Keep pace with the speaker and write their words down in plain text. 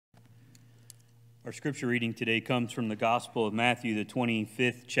Our scripture reading today comes from the Gospel of Matthew, the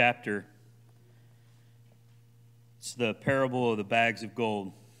 25th chapter. It's the parable of the bags of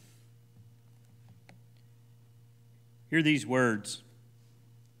gold. Hear these words.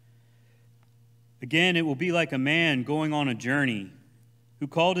 Again, it will be like a man going on a journey who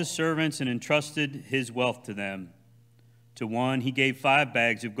called his servants and entrusted his wealth to them. To one he gave 5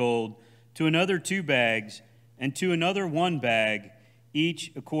 bags of gold, to another 2 bags, and to another 1 bag,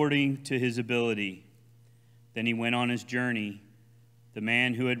 each according to his ability. Then he went on his journey. The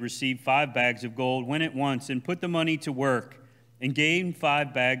man who had received 5 bags of gold went at once and put the money to work and gained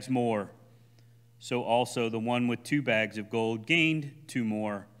 5 bags more. So also the one with 2 bags of gold gained 2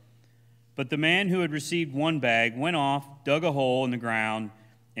 more. But the man who had received 1 bag went off, dug a hole in the ground,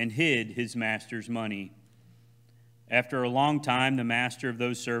 and hid his master's money. After a long time, the master of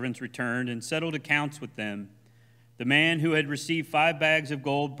those servants returned and settled accounts with them. The man who had received 5 bags of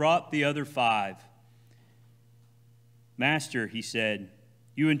gold brought the other 5. Master, he said,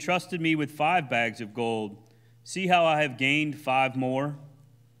 you entrusted me with 5 bags of gold. See how I have gained 5 more?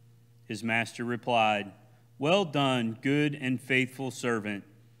 His master replied, well done, good and faithful servant.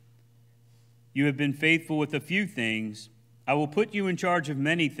 You have been faithful with a few things. I will put you in charge of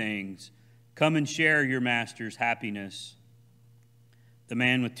many things. Come and share your master's happiness. The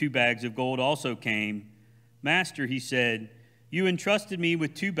man with 2 bags of gold also came. Master, he said, you entrusted me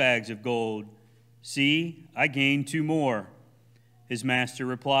with 2 bags of gold. See, I gained 2 more. His master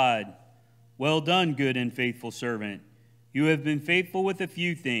replied, well done, good and faithful servant. You have been faithful with a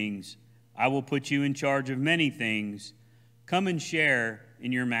few things. I will put you in charge of many things. Come and share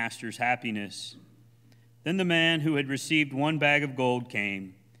in your master's happiness. Then the man who had received 1 bag of gold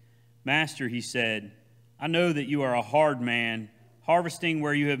came. Master, he said, I know that you are a hard man, harvesting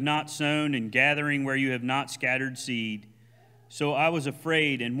where you have not sown and gathering where you have not scattered seed. So I was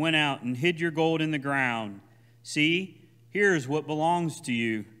afraid and went out and hid your gold in the ground. See, here is what belongs to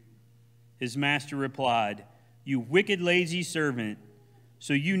you. His master replied, you wicked, lazy servant.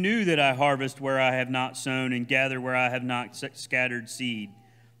 So you knew that I harvest where I have not sown and gather where I have not scattered seed.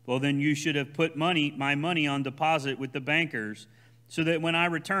 Well, then you should have put my money on deposit with the bankers, so that when I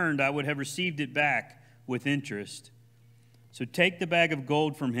returned, I would have received it back with interest. So take the bag of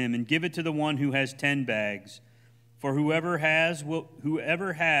gold from him and give it to the one who has 10 bags. For whoever has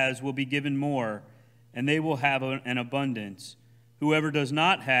will be given more, and they will have an abundance. Whoever does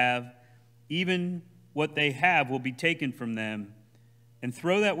not have, even what they have will be taken from them. And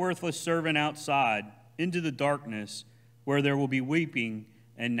throw that worthless servant outside into the darkness, where there will be weeping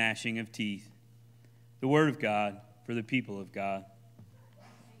and gnashing of teeth. The word of God for the people of God.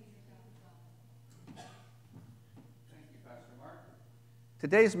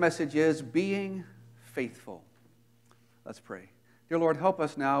 Today's message is being faithful. Let's pray. Dear Lord, help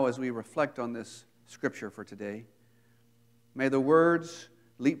us now as we reflect on this scripture for today. May the words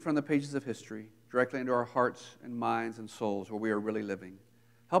leap from the pages of history directly into our hearts and minds and souls where we are really living.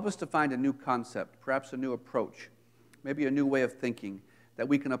 Help us to find a new concept, perhaps a new approach, maybe a new way of thinking, that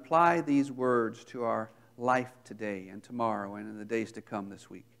we can apply these words to our life today and tomorrow and in the days to come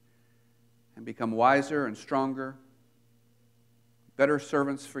this week, and become wiser and stronger, better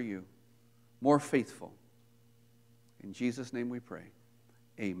servants for you, more faithful. In Jesus' name we pray.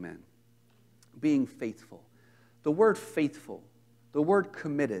 Amen. Being faithful. The word faithful, the word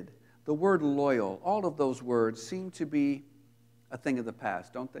committed, the word loyal, all of those words seem to be a thing of the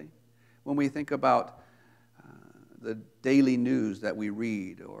past, don't they? When we think about the daily news that we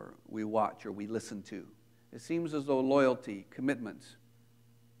read or we watch or we listen to, it seems as though loyalty, commitment,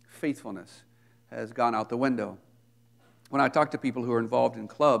 faithfulness has gone out the window. When I talk to people who are involved in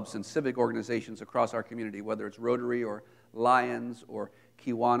clubs and civic organizations across our community, whether it's Rotary or Lions or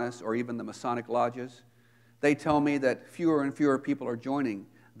Kiwanis or even the Masonic lodges, they tell me that fewer and fewer people are joining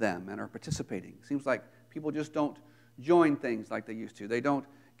them and are participating. It seems like people just don't join things like they used to. They don't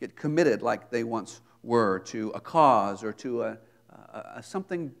get committed like they once were to a cause or to a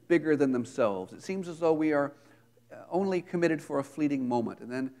something bigger than themselves. It seems as though we are only committed for a fleeting moment,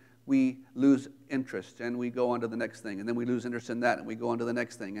 and then we lose interest and we go on to the next thing, and then we lose interest in that and we go on to the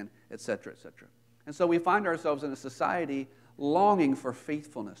next thing, and et cetera, et cetera. And so we find ourselves in a society longing for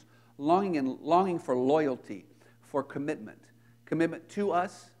faithfulness, longing for loyalty, for commitment to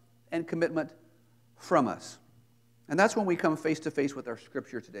us and commitment from us. And that's when we come face to face with our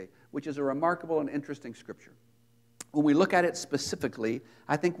scripture today, which is a remarkable and interesting scripture. When we look at it specifically,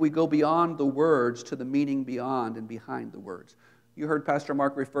 I think we go beyond the words to the meaning beyond and behind the words. You heard Pastor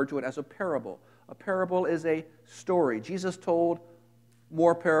Mark refer to it as a parable. A parable is a story. Jesus told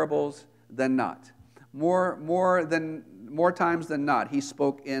more parables than not. More times than not, he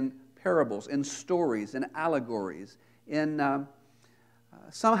spoke in parables, in stories, in allegories, in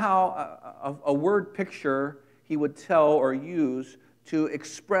somehow a word picture he would tell or use to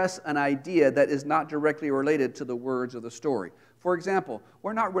express an idea that is not directly related to the words of the story. For example,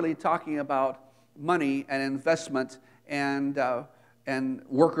 we're not really talking about money and investment and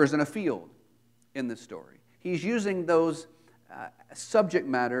workers in a field in this story. He's using those subject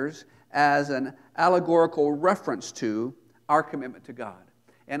matters as an allegorical reference to our commitment to God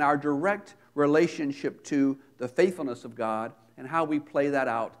and our direct relationship to the faithfulness of God and how we play that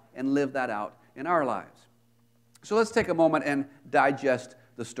out and live that out in our lives. So let's take a moment and digest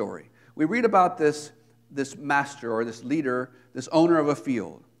the story. We read about this master or this leader, this owner of a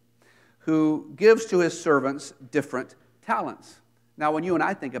field, who gives to his servants different talents. Now, when you and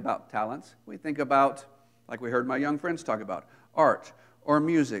I think about talents, we think about, like we heard my young friends talk about, art or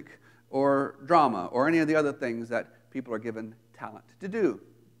music or drama or any of the other things that people are given talent to do.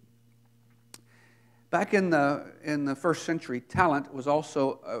 Back in the first century, talent was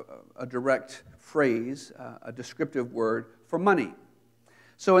also a direct phrase, a descriptive word for money.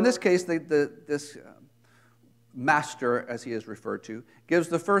 So in this case, this master, as he is referred to, gives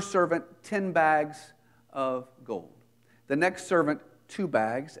the first servant 10 bags of gold, the next servant 2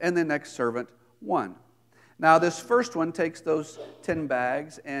 bags, and the next servant 1. Now, this first one takes those 10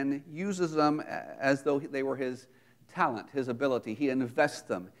 bags and uses them as though they were his talent, his ability. He invests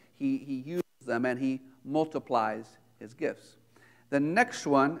them, he uses them, and he multiplies his gifts. The next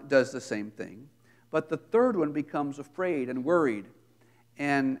one does the same thing, but the third one becomes afraid and worried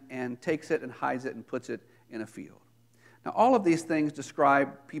and takes it and hides it and puts it in a field. Now, all of these things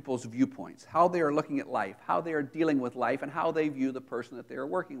describe people's viewpoints, how they are looking at life, how they are dealing with life, and how they view the person that they are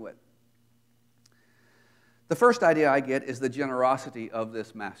working with. The first idea I get is the generosity of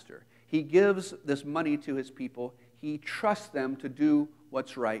this master. He gives this money to his people. He trusts them to do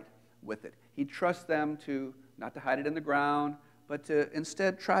what's right with it. He trusts them to not to hide it in the ground, but to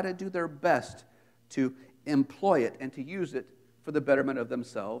instead try to do their best to employ it and to use it for the betterment of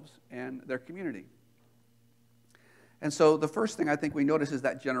themselves and their community. And so the first thing I think we notice is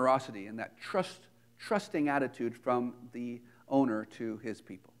that generosity and that trusting attitude from the owner to his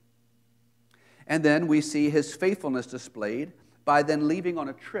people. And then we see his faithfulness displayed by then leaving on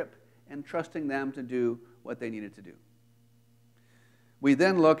a trip and trusting them to do what they needed to do. We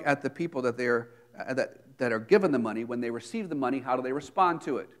then look at the people that are given the money. When they receive the money, how do they respond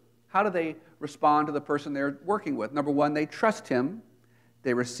to it? How do they respond to the person they're working with? Number one, they trust him.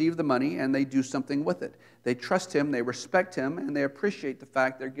 They receive the money and they do something with it. They trust him, they respect him, and they appreciate the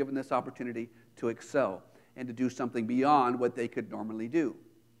fact they're given this opportunity to excel and to do something beyond what they could normally do.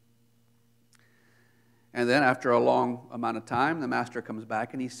 And then after a long amount of time, the master comes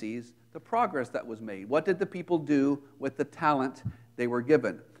back and he sees the progress that was made. What did the people do with the talent they were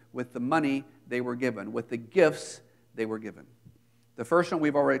given, with the money they were given, with the gifts they were given? The first one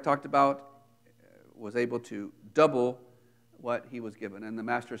we've already talked about was able to double what he was given. And the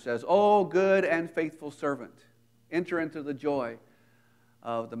master says, "Oh, good and faithful servant, enter into the joy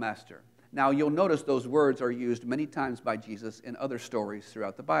of the master." Now, you'll notice those words are used many times by Jesus in other stories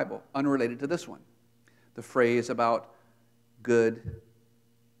throughout the Bible, unrelated to this one. The phrase about good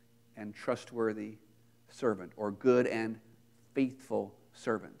and trustworthy servant, or good and faithful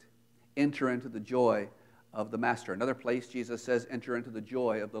servant. Enter into the joy of the master. Another place, Jesus says, enter into the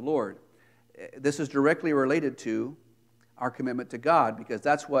joy of the Lord. This is directly related to our commitment to God, because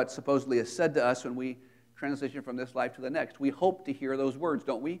that's what supposedly is said to us when we transition from this life to the next. We hope to hear those words,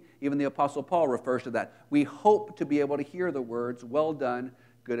 don't we? Even the Apostle Paul refers to that. We hope to be able to hear the words, "Well done,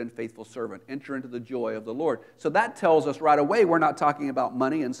 good and faithful servant. Enter into the joy of the Lord." So that tells us right away we're not talking about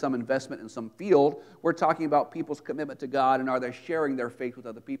money and some investment in some field. We're talking about people's commitment to God, and are they sharing their faith with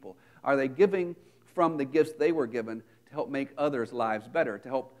other people? Are they giving from the gifts they were given to help make others' lives better, to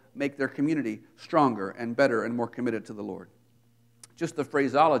help make their community stronger and better and more committed to the Lord? Just the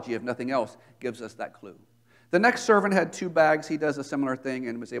phraseology, if nothing else, gives us that clue. The next servant had 2 bags. He does a similar thing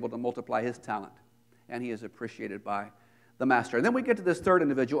and was able to multiply his talent, and he is appreciated by the master. And then we get to this third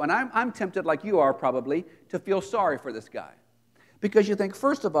individual, and I'm tempted, like you are probably, to feel sorry for this guy. Because you think,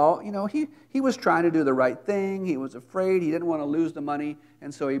 first of all, he was trying to do the right thing. He was afraid. He didn't want to lose the money,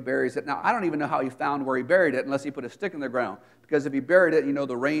 and so he buries it. Now, I don't even know how he found where he buried it unless he put a stick in the ground. Because if he buried it,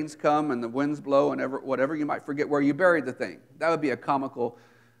 the rains come and the winds blow and whatever, you might forget where you buried the thing. That would be a comical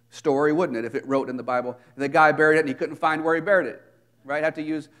story, wouldn't it, if it wrote in the Bible, the guy buried it and he couldn't find where he buried it, right? Had to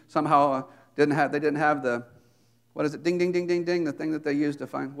use somehow, they didn't have the, what is it, ding, ding, ding, ding, ding, the thing that they use to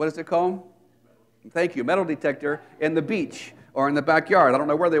find, what is it called? Thank you, metal detector in the beach or in the backyard. I don't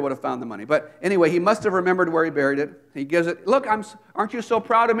know where they would have found the money. But anyway, he must have remembered where he buried it. He gives it, look, aren't you so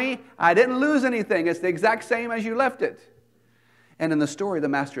proud of me? I didn't lose anything. It's the exact same as you left it. And in the story, the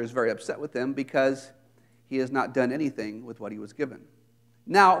master is very upset with him because he has not done anything with what he was given.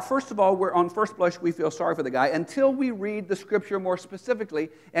 Now, first of all, on first blush, we feel sorry for the guy until we read the scripture more specifically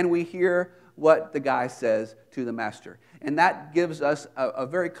and we hear what the guy says to the master. And that gives us a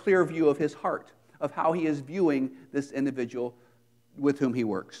very clear view of his heart, of how he is viewing this individual with whom he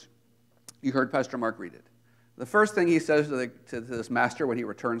works. You heard Pastor Mark read it. The first thing he says to this master when he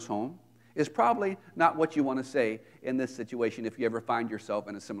returns home is probably not what you want to say in this situation if you ever find yourself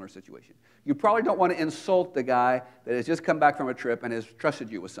in a similar situation. You probably don't want to insult the guy that has just come back from a trip and has trusted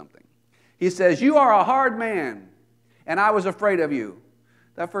you with something. He says, you are a hard man, and I was afraid of you.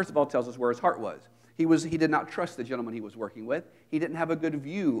 That first of all tells us where his heart was. He did not trust the gentleman he was working with. He didn't have a good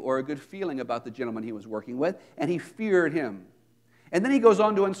view or a good feeling about the gentleman he was working with, and he feared him. And then he goes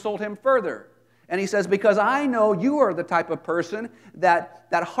on to insult him further. And he says, because I know you are the type of person that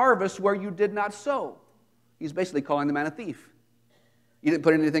harvests where you did not sow. He's basically calling the man a thief. You didn't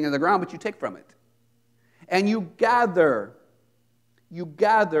put anything in the ground, but you take from it. And you gather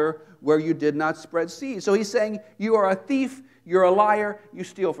where you did not spread seed. So he's saying, you are a thief, you're a liar, you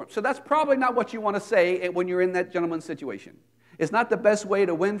steal from. So that's probably not what you want to say when you're in that gentleman's situation. It's not the best way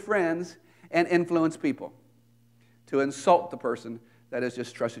to win friends and influence people, to insult the person that has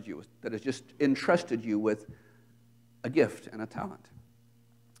just trusted you, that has just entrusted you with a gift and a talent.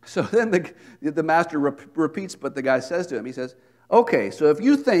 So then the master repeats what the guy says to him. He says, okay, so if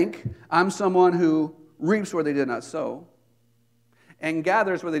you think I'm someone who reaps where they did not sow and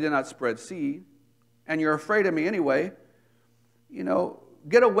gathers where they did not spread seed, and you're afraid of me anyway,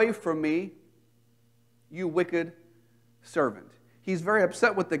 get away from me, you wicked servant. He's very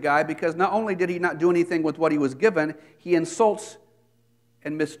upset with the guy because not only did he not do anything with what he was given, he insults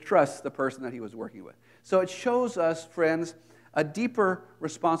and mistrusts the person that he was working with. So it shows us, friends, a deeper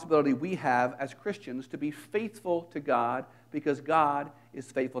responsibility we have as Christians to be faithful to God because God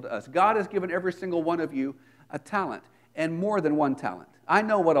is faithful to us. God has given every single one of you a talent, and more than one talent. I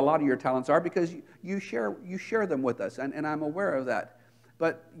know what a lot of your talents are because you share them with us, and I'm aware of that.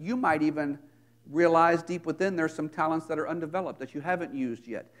 But you might even realize deep within there's some talents that are undeveloped that you haven't used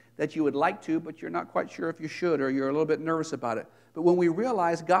yet, that you would like to, but you're not quite sure if you should, or you're a little bit nervous about it. But when we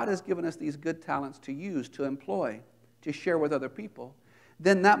realize God has given us these good talents to use, to employ, to share with other people,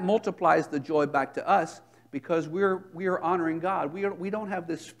 then that multiplies the joy back to us because we are honoring God. We don't have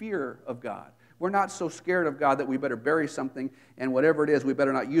this fear of God. We're not so scared of God that we better bury something, and whatever it is, we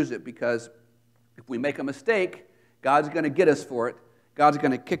better not use it, because if we make a mistake, God's going to get us for it. God's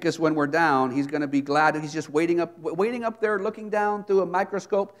going to kick us when we're down. He's going to be glad. He's just waiting up there, looking down through a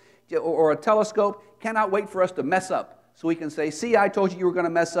microscope or a telescope, cannot wait for us to mess up. So we can say, see, I told you you were going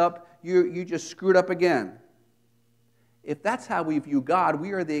to mess up. You just screwed up again. If that's how we view God,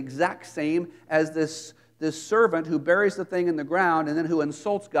 we are the exact same as this servant who buries the thing in the ground and then who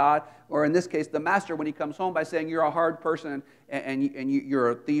insults God, or in this case, the master, when he comes home by saying, you're a hard person and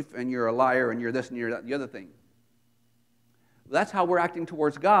you're a thief and you're a liar and you're this and you're that, the other thing. That's how we're acting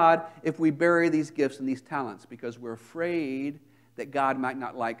towards God if we bury these gifts and these talents, because we're afraid that God might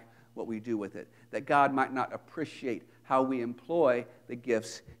not like what we do with it, that God might not appreciate how we employ the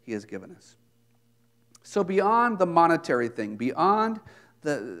gifts he has given us. So beyond the monetary thing, beyond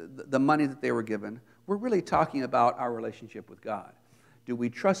the money that they were given, we're really talking about our relationship with God. Do we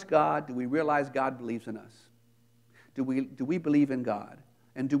trust God? Do we realize God believes in us? Do we believe in God?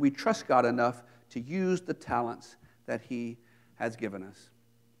 And do we trust God enough to use the talents that he has given us?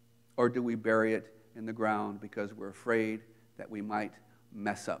 Or do we bury it in the ground because we're afraid that we might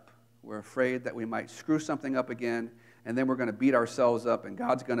mess up? We're afraid that we might screw something up again, and then we're going to beat ourselves up, and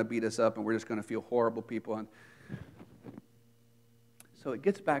God's going to beat us up, and we're just going to feel horrible people. And so it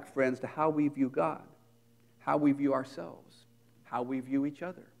gets back, friends, to how we view God, how we view ourselves, how we view each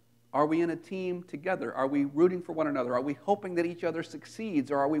other. Are we in a team together? Are we rooting for one another? Are we hoping that each other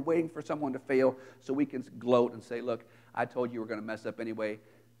succeeds, or are we waiting for someone to fail so we can gloat and say, look, I told you we're going to mess up anyway?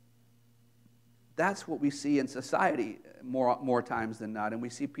 That's what we see in society more times than not, and we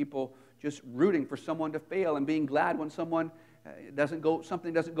see people just rooting for someone to fail and being glad when something doesn't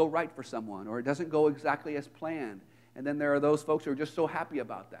go right for someone, or it doesn't go exactly as planned. And then there are those folks who are just so happy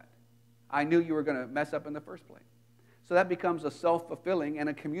about that. I knew you were going to mess up in the first place. So that becomes a self-fulfilling and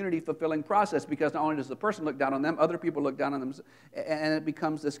a community-fulfilling process, because not only does the person look down on them, other people look down on them, and it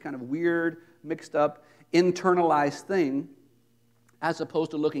becomes this kind of weird, mixed up, internalized thing, as opposed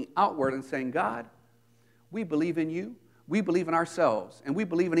to looking outward and saying, God, we believe in you, we believe in ourselves, and we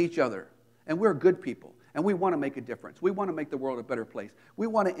believe in each other, and we're good people, And we want to make a difference. We want to make the world a better place. We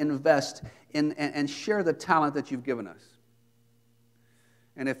want to invest in and share the talent that you've given us.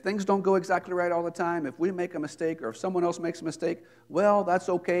 And if things don't go exactly right all the time, if we make a mistake or if someone else makes a mistake, well, that's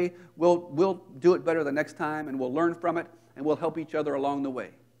okay. We'll do it better the next time, and we'll learn from it, and we'll help each other along the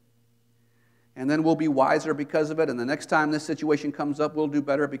way. And then we'll be wiser because of it, and the next time this situation comes up, we'll do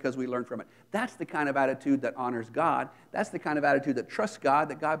better because we learned from it. That's the kind of attitude that honors God. That's the kind of attitude that trusts God,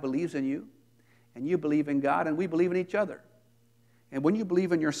 that God believes in you, and you believe in God, and we believe in each other. And when you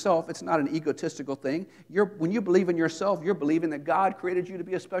believe in yourself, it's not an egotistical thing. When you believe in yourself, you're believing that God created you to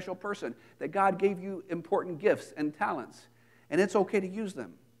be a special person, that God gave you important gifts and talents, and it's okay to use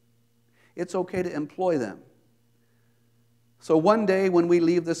them. It's okay to employ them. So one day when we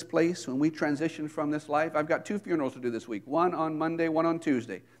leave this place, when we transition from this life, I've got 2 funerals to do this week, one on Monday, one on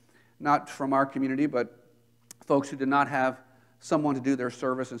Tuesday. Not from our community, but folks who did not have someone to do their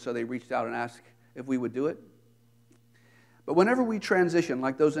service, and so they reached out and asked if we would do it. But whenever we transition,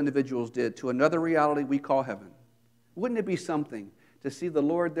 like those individuals did, to another reality we call heaven, wouldn't it be something to see the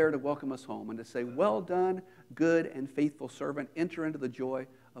Lord there to welcome us home and to say, well done, good and faithful servant, enter into the joy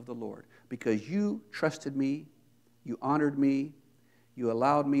of the Lord, because you trusted me, you honored me, you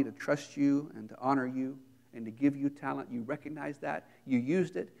allowed me to trust you and to honor you and to give you talent. You recognized that, you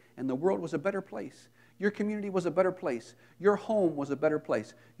used it, and the world was a better place. Your community was a better place. Your home was a better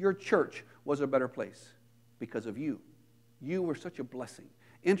place. Your church was a better place because of you. You were such a blessing.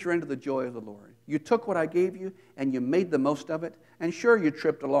 Enter into the joy of the Lord. You took what I gave you and you made the most of it. And sure, you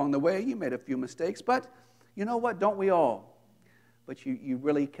tripped along the way. You made a few mistakes. But you know what? Don't we all? But you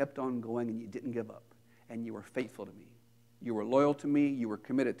really kept on going and you didn't give up. And you were faithful to me. You were loyal to me. You were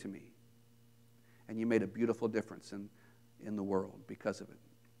committed to me. And you made a beautiful difference in the world because of it.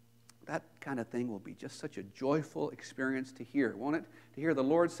 That kind of thing will be just such a joyful experience to hear, won't it? To hear the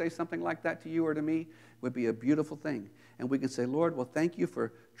Lord say something like that to you or to me would be a beautiful thing. And we can say, Lord, well, thank you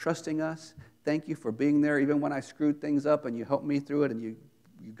for trusting us. Thank you for being there even when I screwed things up and you helped me through it and you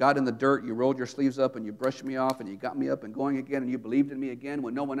got in the dirt, you rolled your sleeves up and you brushed me off and you got me up and going again and you believed in me again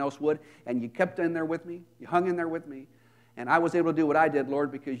when no one else would and you kept in there with me. You hung in there with me. And I was able to do what I did,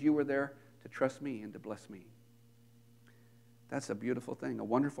 Lord, because you were there to trust me and to bless me. That's a beautiful thing, a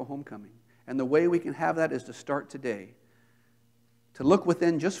wonderful homecoming. And the way we can have that is to start today, to look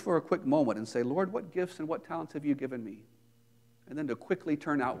within just for a quick moment and say, Lord, what gifts and what talents have you given me? And then to quickly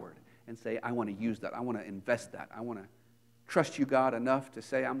turn outward and say, I want to use that. I want to invest that. I want to trust you, God, enough to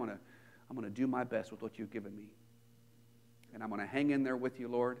say, I'm going to do my best with what you've given me. And I'm going to hang in there with you,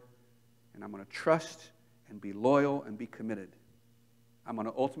 Lord. And I'm going to trust and be loyal and be committed. I'm going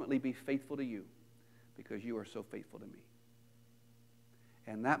to ultimately be faithful to you because you are so faithful to me.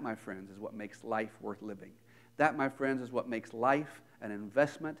 And that, my friends, is what makes life worth living. That, my friends, is what makes life an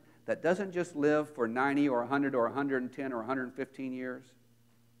investment that doesn't just live for 90 or 100 or 110 or 115 years,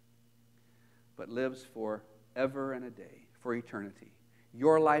 but lives for ever and a day, for eternity.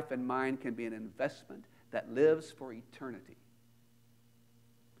 Your life and mine can be an investment that lives for eternity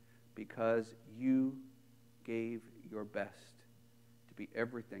because you gave your best to be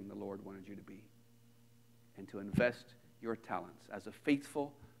everything the Lord wanted you to be and to invest your talents as a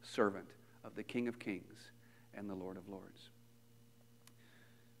faithful servant of the King of Kings and the Lord of Lords.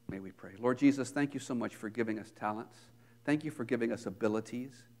 May we pray. Lord Jesus, thank you so much for giving us talents. Thank you for giving us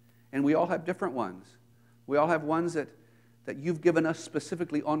abilities. And we all have different ones. We all have ones that you've given us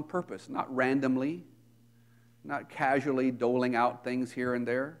specifically on purpose, not randomly, not casually doling out things here and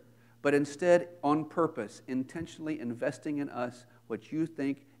there, but instead on purpose, intentionally investing in us what you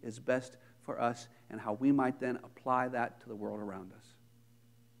think is best for us and how we might then apply that to the world around us.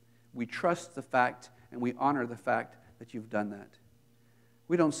 We trust the fact and we honor the fact that you've done that.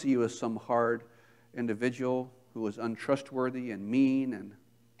 We don't see you as some hard individual who is untrustworthy and mean and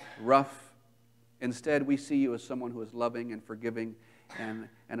rough. Instead, we see you as someone who is loving and forgiving and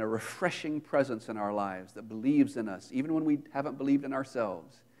a refreshing presence in our lives that believes in us, even when we haven't believed in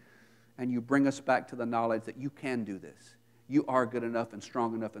ourselves. And you bring us back to the knowledge that you can do this. You are good enough and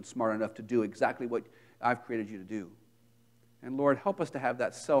strong enough and smart enough to do exactly what I've created you to do. And Lord, help us to have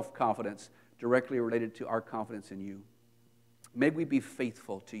that self-confidence directly related to our confidence in you. May we be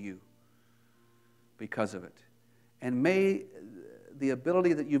faithful to you because of it. And may the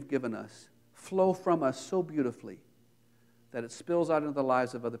ability that you've given us flow from us so beautifully that it spills out into the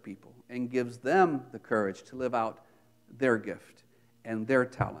lives of other people and gives them the courage to live out their gift and their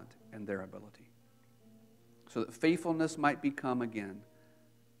talent and their ability. So that faithfulness might become again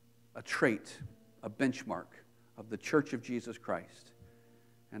a trait, a benchmark of the Church of Jesus Christ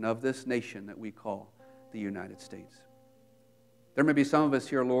and of this nation that we call the United States. There may be some of us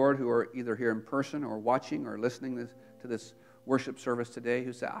here, Lord, who are either here in person or watching or listening to this worship service today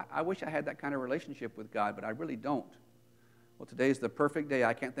who say, I wish I had that kind of relationship with God, but I really don't. Well, today is the perfect day.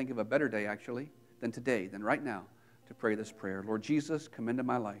 I can't think of a better day, actually, than today, than right now, to pray this prayer. Lord Jesus, come into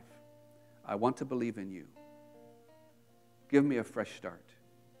my life. I want to believe in you. Give me a fresh start.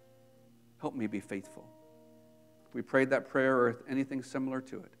 Help me be faithful. If we prayed that prayer or anything similar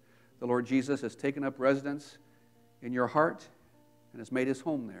to it, the Lord Jesus has taken up residence in your heart and has made his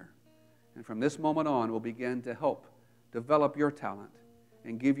home there. And from this moment on, will begin to help develop your talent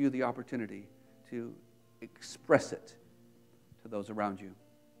and give you the opportunity to express it to those around you.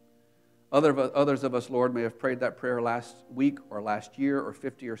 Others of us, Lord, may have prayed that prayer last week or last year or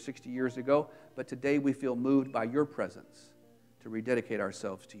 50 or 60 years ago, but today we feel moved by your presence to rededicate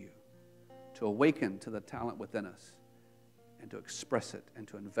ourselves to you, to awaken to the talent within us, and to express it and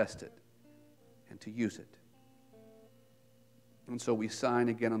to invest it and to use it. And so we sign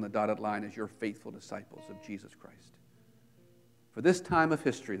again on the dotted line as your faithful disciples of Jesus Christ. For this time of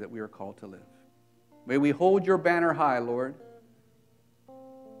history that we are called to live, may we hold your banner high, Lord,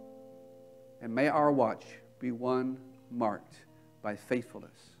 and may our watch be one marked by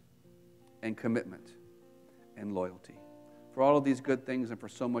faithfulness and commitment and loyalty. For all of these good things and for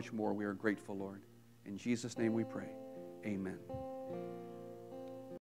so much more, we are grateful, Lord. In Jesus' name we pray. Amen.